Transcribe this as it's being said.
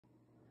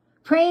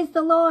Praise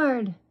the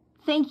Lord.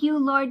 Thank you,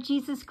 Lord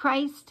Jesus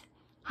Christ.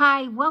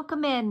 Hi,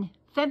 welcome in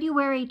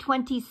February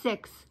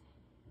 26,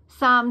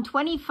 Psalm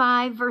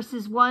 25,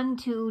 verses 1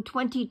 to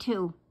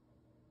 22.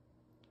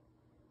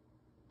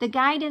 The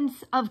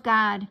guidance of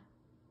God.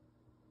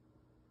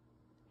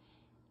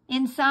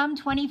 In Psalm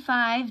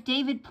 25,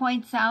 David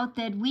points out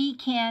that we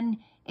can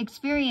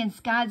experience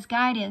God's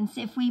guidance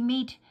if we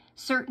meet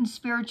certain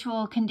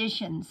spiritual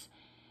conditions.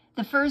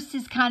 The first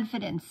is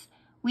confidence.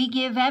 We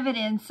give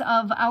evidence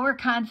of our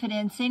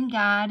confidence in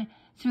God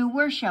through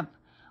worship.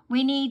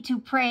 We need to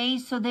pray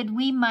so that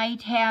we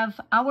might have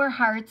our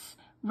hearts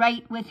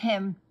right with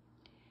Him.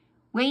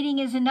 Waiting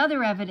is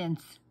another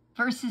evidence.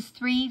 Verses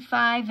 3,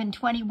 5, and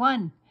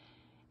 21.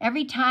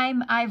 Every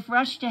time I've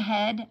rushed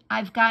ahead,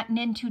 I've gotten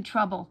into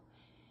trouble.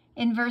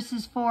 In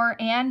verses 4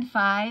 and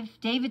 5,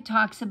 David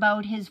talks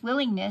about his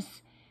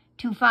willingness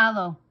to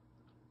follow.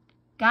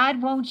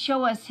 God won't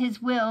show us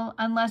His will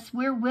unless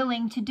we're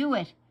willing to do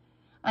it.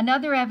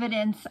 Another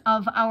evidence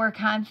of our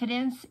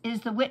confidence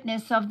is the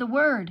witness of the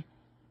Word.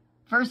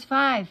 Verse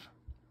 5.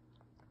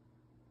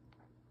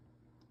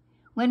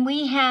 When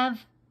we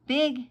have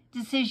big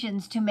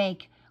decisions to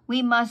make,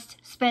 we must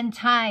spend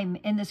time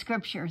in the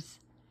Scriptures.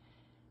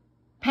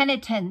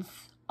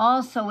 Penitence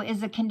also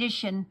is a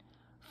condition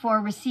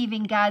for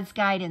receiving God's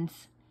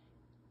guidance.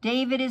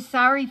 David is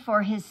sorry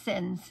for his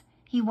sins.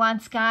 He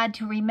wants God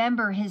to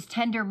remember His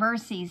tender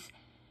mercies,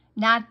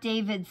 not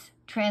David's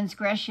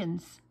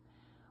transgressions.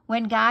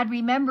 When God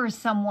remembers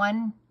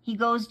someone, He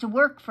goes to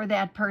work for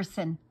that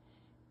person.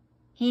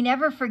 He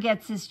never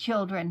forgets His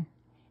children.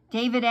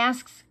 David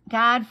asks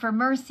God for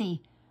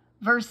mercy,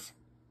 verses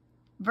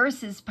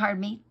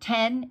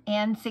 10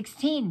 and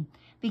 16,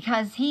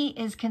 because he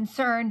is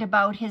concerned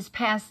about his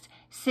past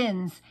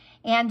sins,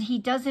 and he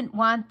doesn't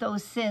want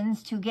those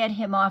sins to get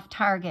him off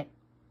target.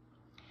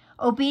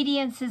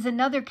 Obedience is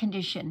another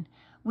condition.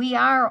 We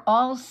are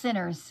all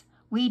sinners.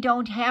 We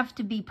don't have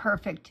to be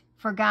perfect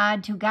for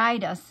God to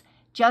guide us,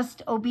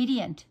 just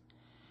obedient.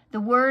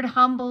 The word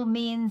humble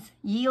means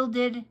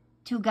yielded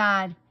to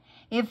God.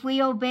 If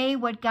we obey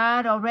what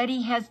God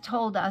already has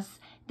told us,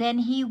 then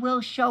He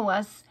will show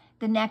us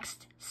the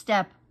next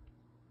step.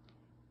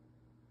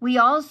 We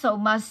also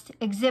must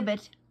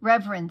exhibit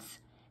reverence.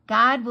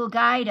 God will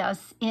guide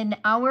us in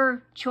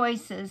our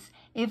choices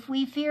if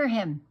we fear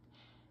Him.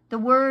 The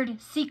word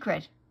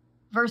secret,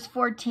 verse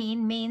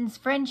 14, means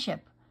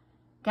friendship.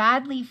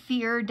 Godly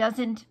fear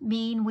doesn't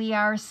mean we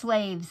are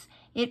slaves.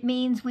 It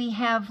means we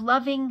have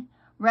loving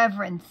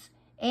reverence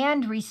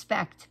and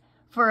respect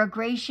for a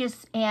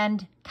gracious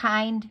and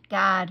kind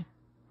God.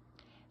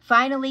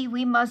 Finally,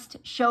 we must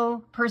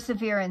show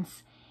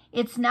perseverance.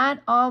 It's not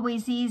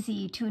always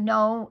easy to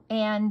know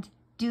and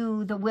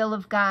do the will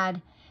of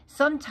God.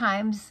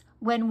 Sometimes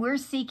when we're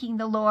seeking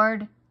the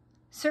Lord,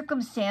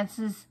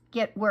 circumstances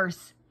get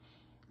worse.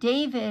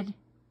 David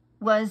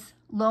was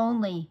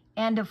lonely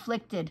and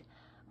afflicted,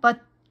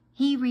 but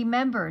he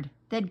remembered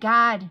that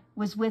God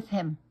was with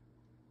him.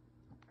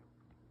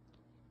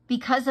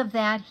 Because of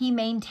that, he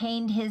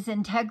maintained his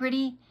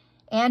integrity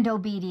and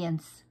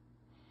obedience.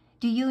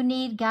 Do you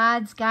need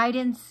God's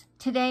guidance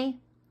today?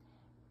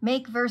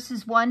 Make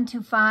verses 1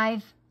 to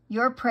 5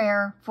 your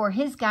prayer for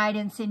His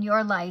guidance in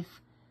your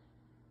life.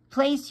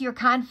 Place your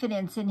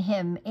confidence in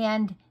Him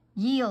and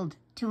yield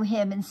to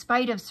Him in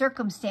spite of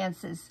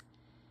circumstances.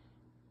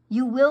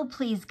 You will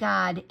please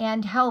God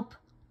and help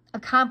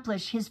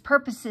accomplish His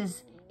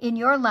purposes in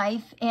your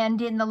life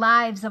and in the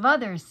lives of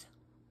others.